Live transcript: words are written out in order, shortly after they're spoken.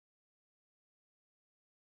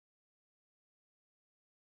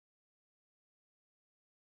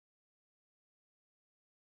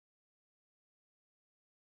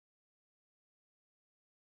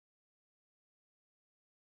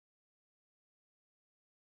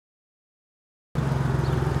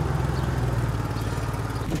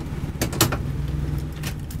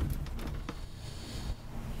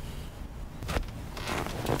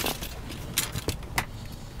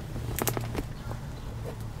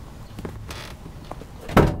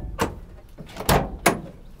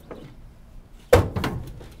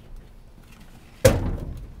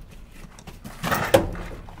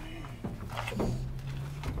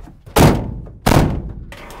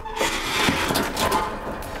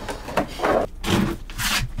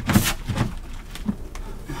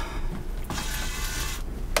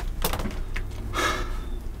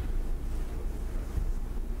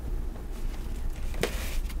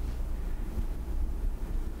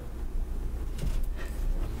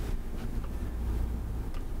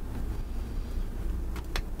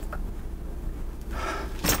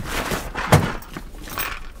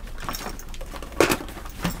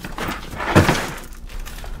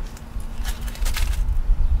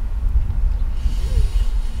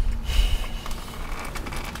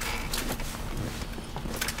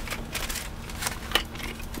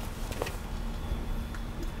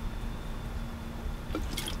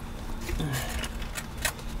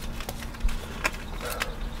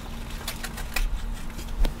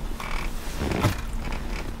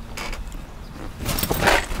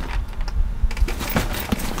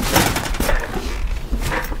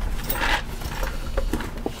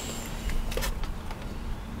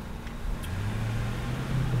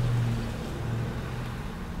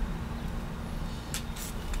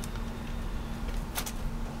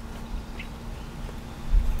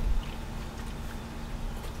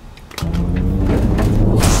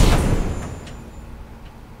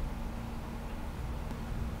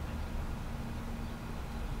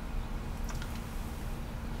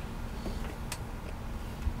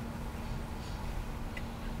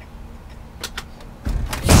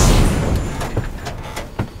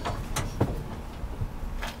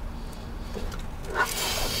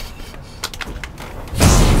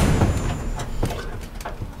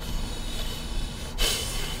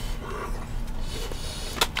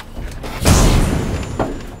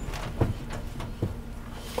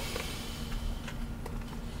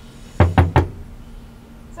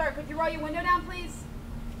window down, please?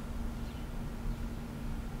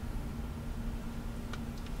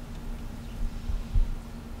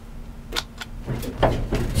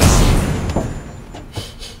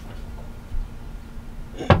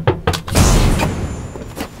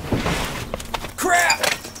 Crap!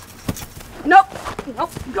 Nope. Nope.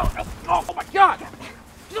 Oh my god!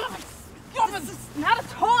 This is not a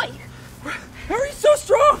toy. How are you so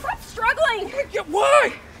strong? Stop struggling.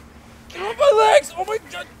 Why? Get off my legs! Oh my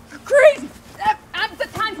god! You're crazy! I'm the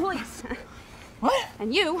time police. What?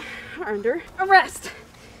 And you are under arrest.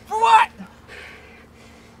 For what?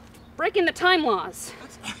 Breaking the time laws.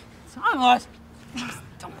 Time loss.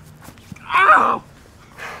 Ow!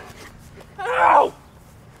 Ow!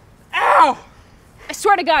 Ow! I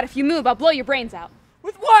swear to God, if you move, I'll blow your brains out.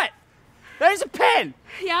 With what? That is a pen!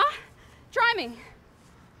 Yeah? Try me.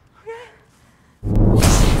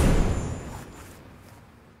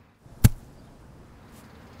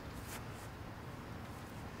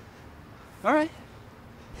 All right.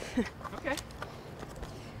 Okay.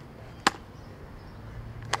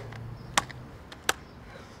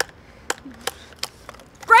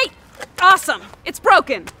 Great! Awesome! It's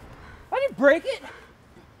broken. I didn't break it.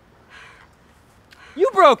 You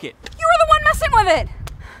broke it. You were the one messing with it.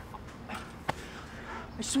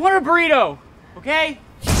 I just wanted a burrito, okay?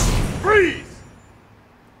 Freeze!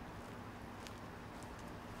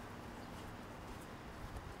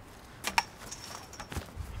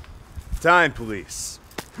 Time police.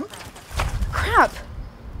 Crap.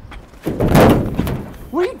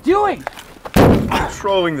 What are you doing?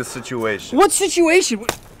 Controlling the situation. What situation?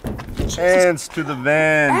 Hands to the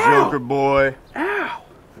van, Ow. Joker boy. Ow!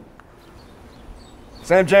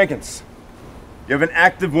 Sam Jenkins, you have an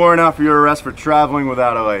active warrant out for your arrest for traveling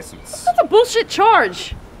without a license. That's a bullshit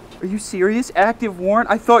charge. Are you serious? Active warrant?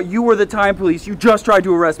 I thought you were the time police. You just tried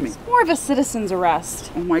to arrest me. More of a citizen's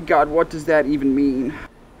arrest. Oh my god, what does that even mean?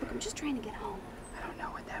 Look, I'm just trying to get home. I don't know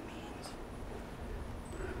what that means.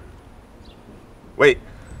 Wait.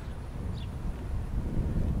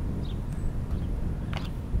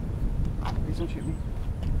 Please don't shoot me.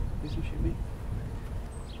 Please don't shoot me.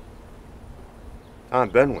 Don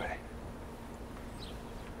Benway.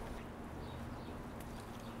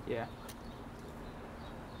 Yeah.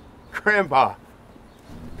 Grandpa.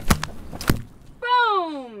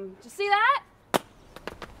 Boom! Did you see that? I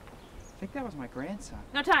think that was my grandson.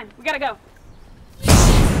 No time. We gotta go.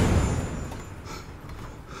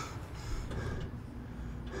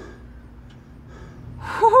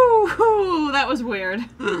 Whew, that was weird.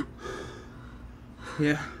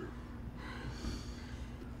 Yeah.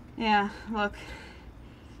 Yeah, look.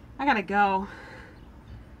 I gotta go.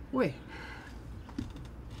 Wait.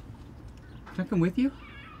 Can I come with you?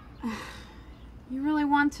 You really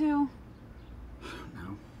want to?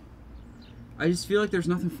 No. I just feel like there's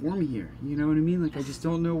nothing for me here. You know what I mean? Like, I just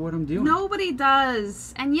don't know what I'm doing. Nobody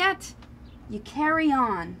does. And yet, you carry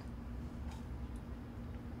on.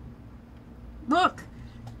 Look,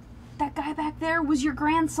 that guy back there was your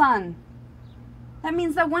grandson. That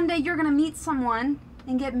means that one day you're gonna meet someone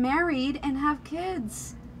and get married and have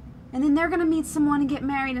kids. And then they're gonna meet someone and get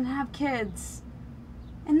married and have kids.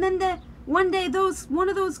 And then one day one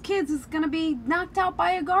of those kids is gonna be knocked out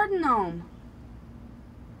by a garden gnome.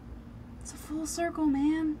 It's a full circle,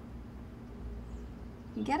 man.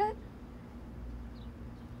 You get it?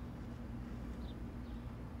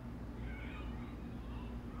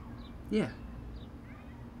 Yeah.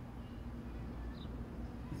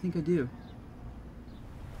 I think I do.